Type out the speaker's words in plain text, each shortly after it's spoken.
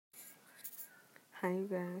Hi you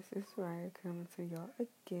guys, it's Raya coming to y'all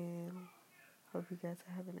again. Hope you guys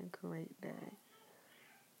are having a great day.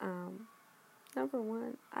 Um, Number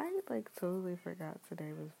one, I totally forgot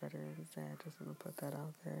today was Veterans Day. I just want to put that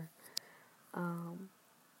out there. Um,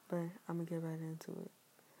 but I'm gonna get right into it.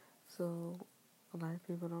 So a lot of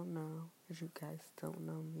people don't know, because you guys don't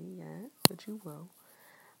know me yet, but you will.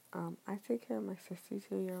 I take care of my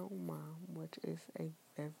 62-year-old mom, which is a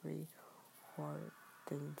very hard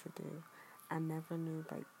thing to do. I never knew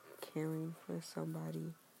caring for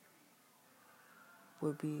somebody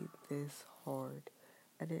would be this hard.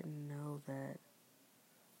 I didn't know that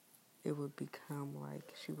it would become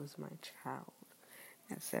like she was my child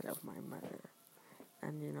instead of my mother.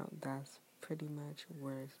 And that's pretty much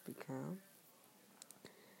where it's become.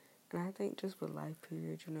 And I think just with life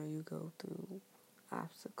period, you go through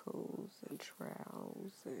obstacles and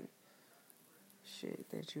trials and shit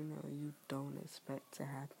that you don't expect to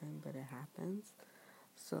happen, but it happens.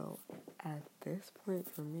 So at this point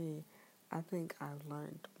for me, I think I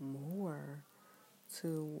learned more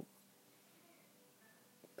to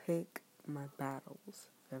pick my battles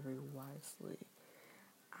very wisely.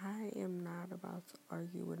 I am not about to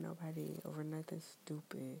argue with nobody over nothing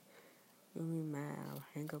stupid. You'll be mad, I'll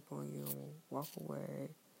hang up on you and walk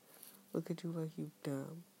away. Look at you like you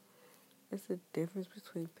dumb. It's the difference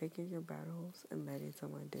between picking your battles and letting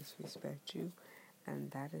someone disrespect you. And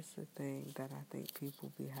that is the thing that I think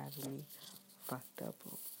people be having me fucked up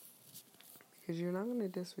on. Because you're not going to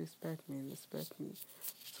disrespect me and expect me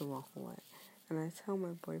to walk away. And I tell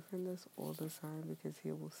my boyfriend this all the time because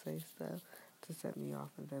he will say stuff to set me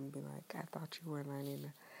off and then be like, I thought you were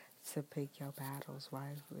learning to pick your battles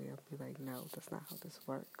wisely. I'll be like, no, that's not how this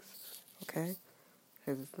works. Okay?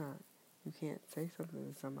 Because it's not. You can't say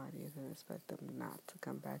something to somebody and then expect them not to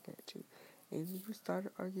come back at you. And if you start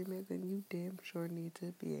an argument, then you damn sure need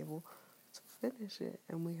to be able to finish it.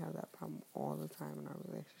 And we have that problem all the time in our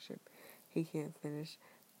relationship. He can't finish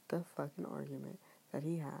the fucking argument that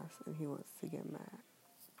he has, and he wants to get mad.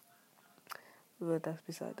 But that's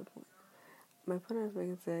beside the point. My point I was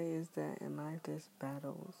making today is that in life there's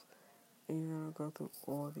battles, and you're gonna go through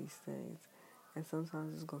all these things, and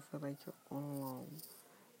sometimes it's gonna feel like you're all alone.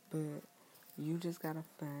 But you just gotta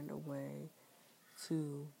find a way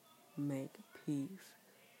to make peace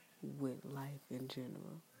with life in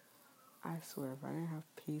general. I swear, if I didn't have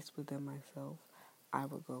peace within myself, I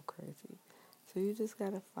would go crazy. So you just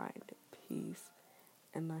gotta find peace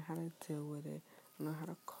and learn how to deal with it, and learn how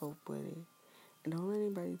to cope with it. And don't let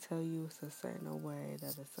anybody tell you it's a certain way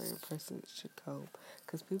that a certain person should cope,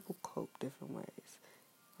 because people cope different ways.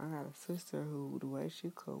 I got a sister who, the way she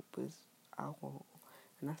copes is alcohol,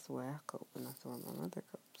 and that's the way I cope, and that's the way my mother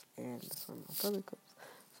copes, and that's the way my brother copes.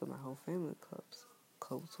 So my whole family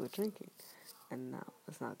copes with drinking. And no,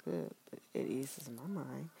 it's not good, but it eases my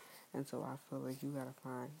mind. And so I feel like you gotta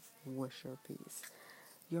find what's your peace.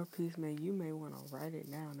 Your peace you may want to write it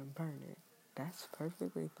down and burn it. That's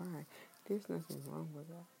perfectly fine. There's nothing wrong with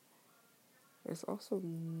that. There's also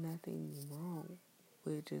nothing wrong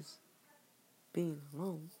with just being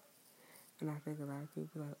alone. And I think a lot of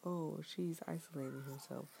people are like, oh, she's isolating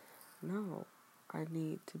herself. No, I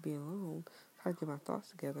need to be alone so I get my thoughts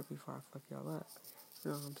together before I fuck y'all up.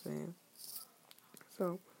 You know what I'm saying?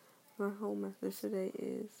 So, my whole message today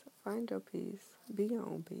is find your peace. Be your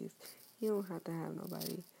own peace. You don't have to have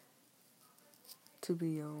nobody to be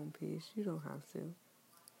your own peace. You don't have to.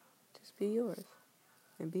 Just be yours.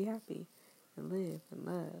 And be happy. And live and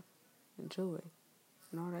love. And joy.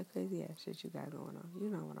 And all that crazy ass shit you got going on. You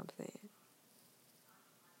know what I'm saying.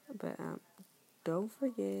 But don't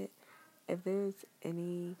forget, if there's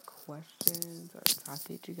any questions or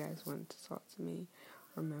topics you guys want to talk to me,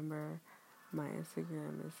 remember my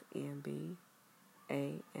Instagram is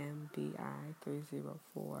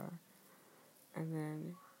AMBI304. And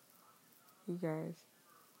then you guys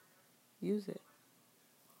use it.